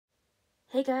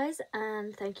Hey guys,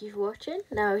 and thank you for watching.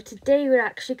 Now today we're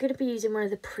actually going to be using one of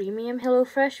the premium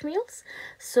HelloFresh meals.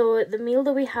 So the meal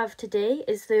that we have today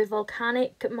is the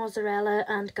Volcanic mozzarella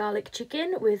and garlic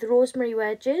chicken with rosemary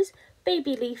wedges,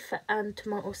 baby leaf and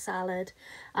tomato salad.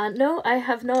 No, I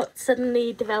have not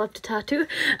suddenly developed a tattoo.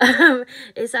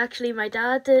 It's actually my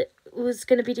dad that was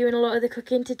going to be doing a lot of the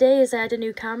cooking today, as I had a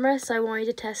new camera, so I wanted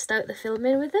to test out the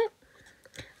filming with it.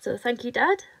 So thank you,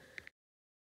 Dad.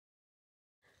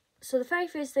 So the very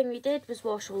first thing we did was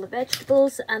wash all the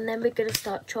vegetables, and then we're going to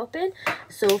start chopping.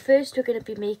 So first we're going to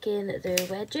be making the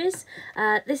wedges.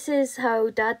 This is how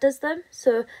Dad does them,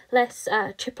 so less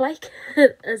chip-like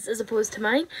as opposed to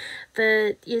mine.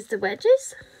 But here's the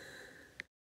wedges.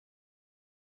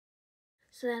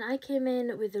 So then I came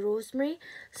in with the rosemary.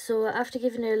 So after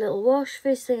giving it a little wash,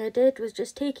 first thing I did was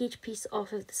just take each piece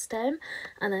off of the stem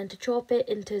and then to chop it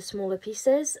into smaller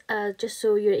pieces, just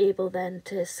so you're able then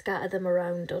to scatter them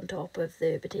around on top of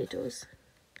the potatoes.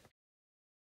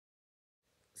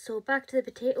 So back to the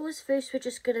potatoes. First we're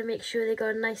just going to make sure they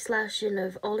got a nice lashing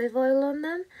of olive oil on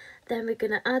them. Then we're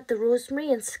going to add the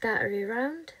rosemary and scatter it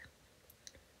around.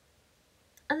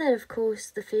 And then of course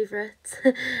the favourite,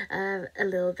 a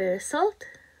little bit of salt.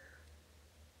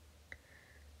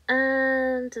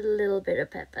 And a little bit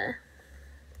of pepper.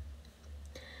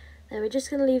 Then we're just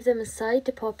going to leave them aside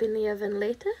to pop in the oven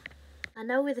later. And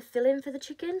now with the filling for the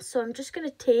chicken, so I'm just going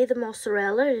to tear the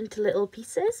mozzarella into little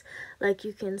pieces, like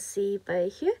you can see by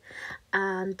here.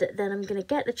 And then I'm going to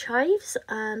get the chives,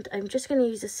 and I'm just going to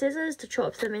use the scissors to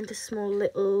chop them into small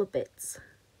little bits.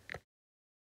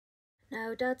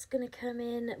 Now Dad's going to come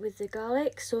in with the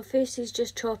garlic, so first he's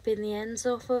just chopping the ends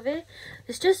off of it.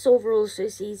 It's just overall so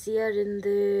it's easier in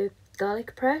the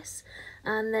garlic press.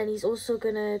 And then he's also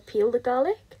going to peel the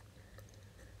garlic.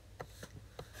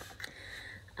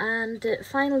 And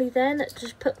finally then,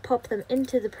 just pop them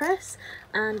into the press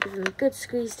and give them a good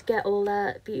squeeze to get all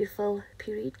that beautiful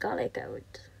pureed garlic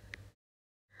out.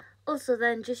 Also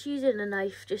then, just using a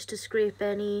knife just to scrape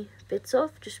any bits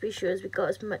off, just be sure as we've got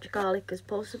as much garlic as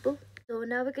possible. So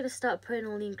now we're going to start putting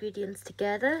all the ingredients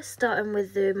together, starting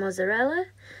with the mozzarella,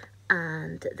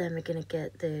 and then we're going to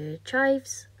get the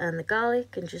chives and the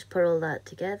garlic and just put all that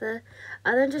together,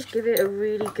 and then just give it a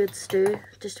really good stir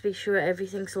just to be sure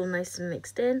everything's all nice and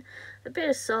mixed in. A bit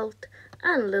of salt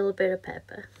and a little bit of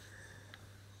pepper.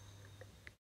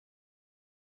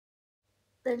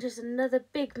 Then just another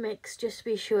big mix just to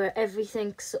be sure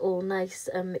everything's all nice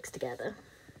and mixed together.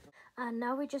 And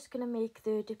now we're just going to make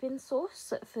the dipping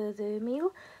sauce for the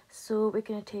meal. So we're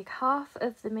going to take half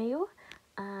of the mayo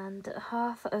and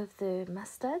half of the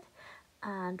mustard,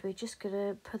 and we're just going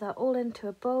to put that all into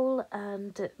a bowl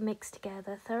and mix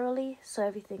together thoroughly so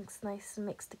everything's nice and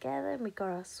mixed together, and we got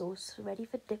our sauce ready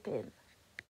for dipping.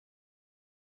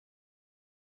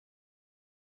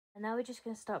 And now we're just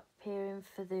going to start preparing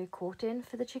for the coating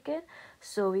for the chicken.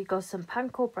 So we got some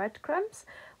panko breadcrumbs.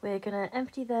 We're going to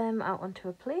empty them out onto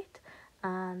a plate,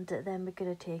 and then we're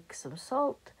going to take some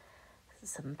salt,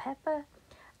 some pepper,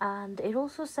 and it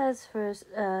also says for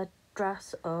a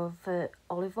dress of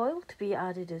olive oil to be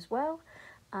added as well,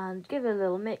 and give it a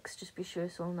little mix, just be sure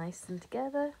it's all nice and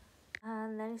together.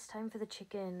 And then it's time for the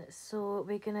chicken. So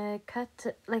we're gonna cut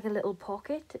like a little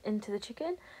pocket into the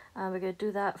chicken, and we're gonna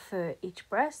do that for each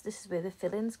breast. This is where the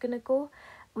filling's gonna go.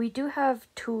 We do have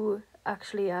two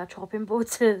actually chopping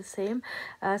boards that are the same,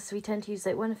 so we tend to use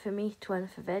like one for meat, one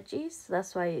for veggies, so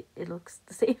that's why it looks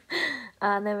the same.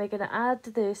 And then we're gonna add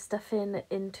the stuffing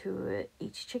into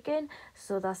each chicken.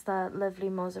 So that's that lovely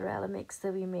mozzarella mix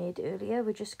that we made earlier.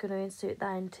 We're just gonna insert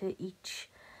that into each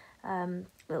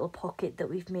little pocket that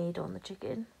we've made on the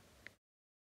chicken.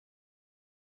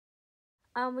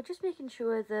 We're just making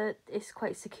sure that it's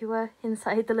quite secure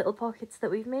inside the little pockets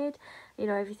that we've made. You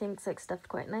know, everything's like stuffed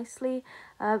quite nicely,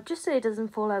 just so it doesn't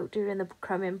fall out during the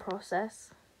crumbing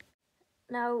process.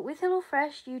 Now with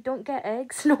HelloFresh you don't get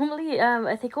eggs normally.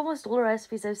 I think almost all the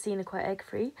recipes I've seen are quite egg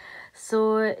free.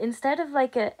 So instead of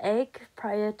like an egg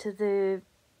prior to the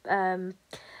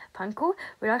panko,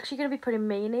 we're actually going to be putting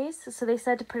mayonnaise. So they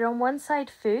said to put it on one side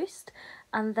first,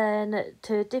 and then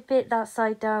to dip it that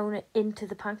side down into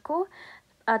the panko,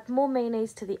 add more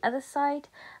mayonnaise to the other side,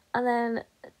 and then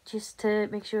just to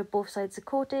make sure both sides are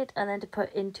coated, and then to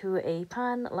put into a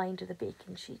pan lined with a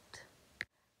baking sheet.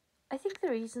 I think the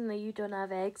reason that you don't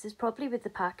have eggs is probably with the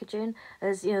packaging,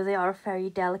 as you know they are a very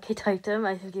delicate item.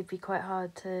 I think it'd be quite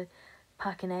hard to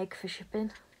pack an egg for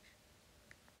shipping.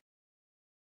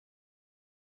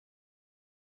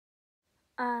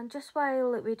 And just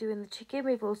while we're doing the chicken,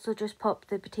 we've also just popped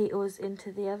the potatoes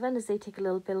into the oven as they take a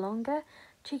little bit longer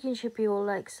Chicken should be all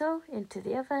like so into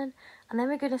the oven, and then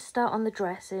we're going to start on the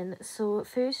dressing. So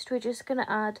first we're just going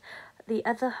to add the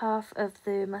other half of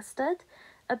the mustard,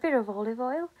 a bit of olive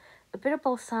oil, a bit of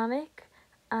balsamic.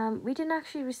 We didn't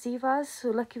actually receive ours, so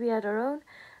lucky we had our own,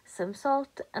 some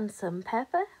salt and some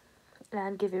pepper,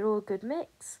 and give it all a good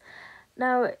mix.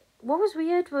 Now what was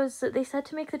weird was that they said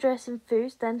to make the dressing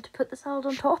first, then to put the salad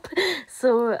on top.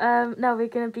 So now we're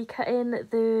going to be cutting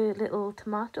the little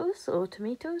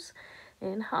tomatoes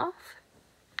in half.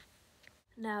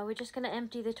 Now we're just going to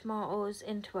empty the tomatoes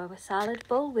into our salad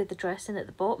bowl with the dressing at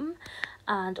the bottom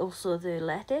and also the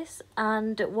lettuce.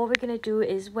 And what we're going to do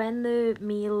is when the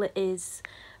meal is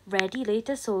ready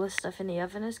later, so all the stuff in the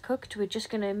oven is cooked, we're just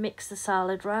going to mix the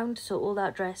salad round so all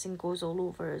that dressing goes all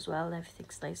over as well and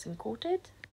everything's nice and coated.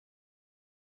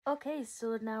 Okay,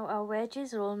 so now our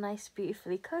wedges are all nice,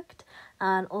 beautifully cooked,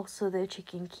 and also the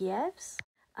chicken Kievs.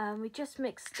 We just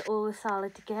mixed all the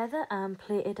salad together and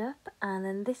plated up, and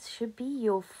then this should be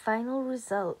your final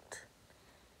result.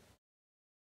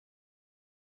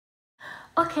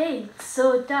 Okay,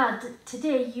 so Dad,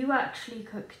 today you actually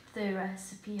cooked the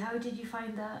recipe. How did you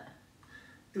find that?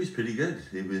 It was pretty good.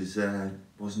 It was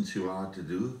wasn't too hard to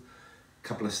do. A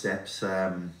couple of steps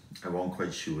I wasn't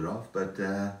quite sure of, but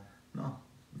no,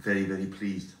 very, very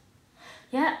pleased.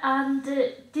 Yeah, and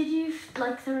did you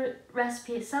like the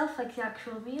recipe itself, like the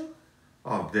actual meal?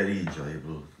 Oh, very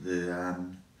enjoyable.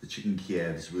 The chicken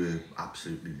Kievs were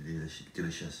absolutely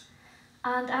delicious.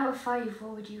 And out of 5,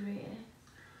 what would you rate it?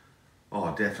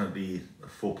 Oh, definitely a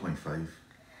 4.5.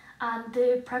 And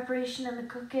the preparation and the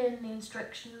cooking, the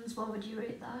instructions, what would you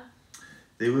rate that?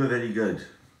 They were very good.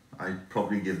 I'd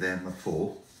probably give them a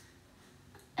 4.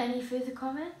 Any further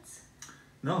comments?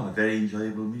 No, a very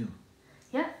enjoyable meal.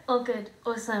 Yeah, all good.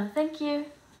 Awesome. Thank you.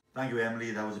 Thank you,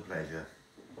 Emily. That was a pleasure.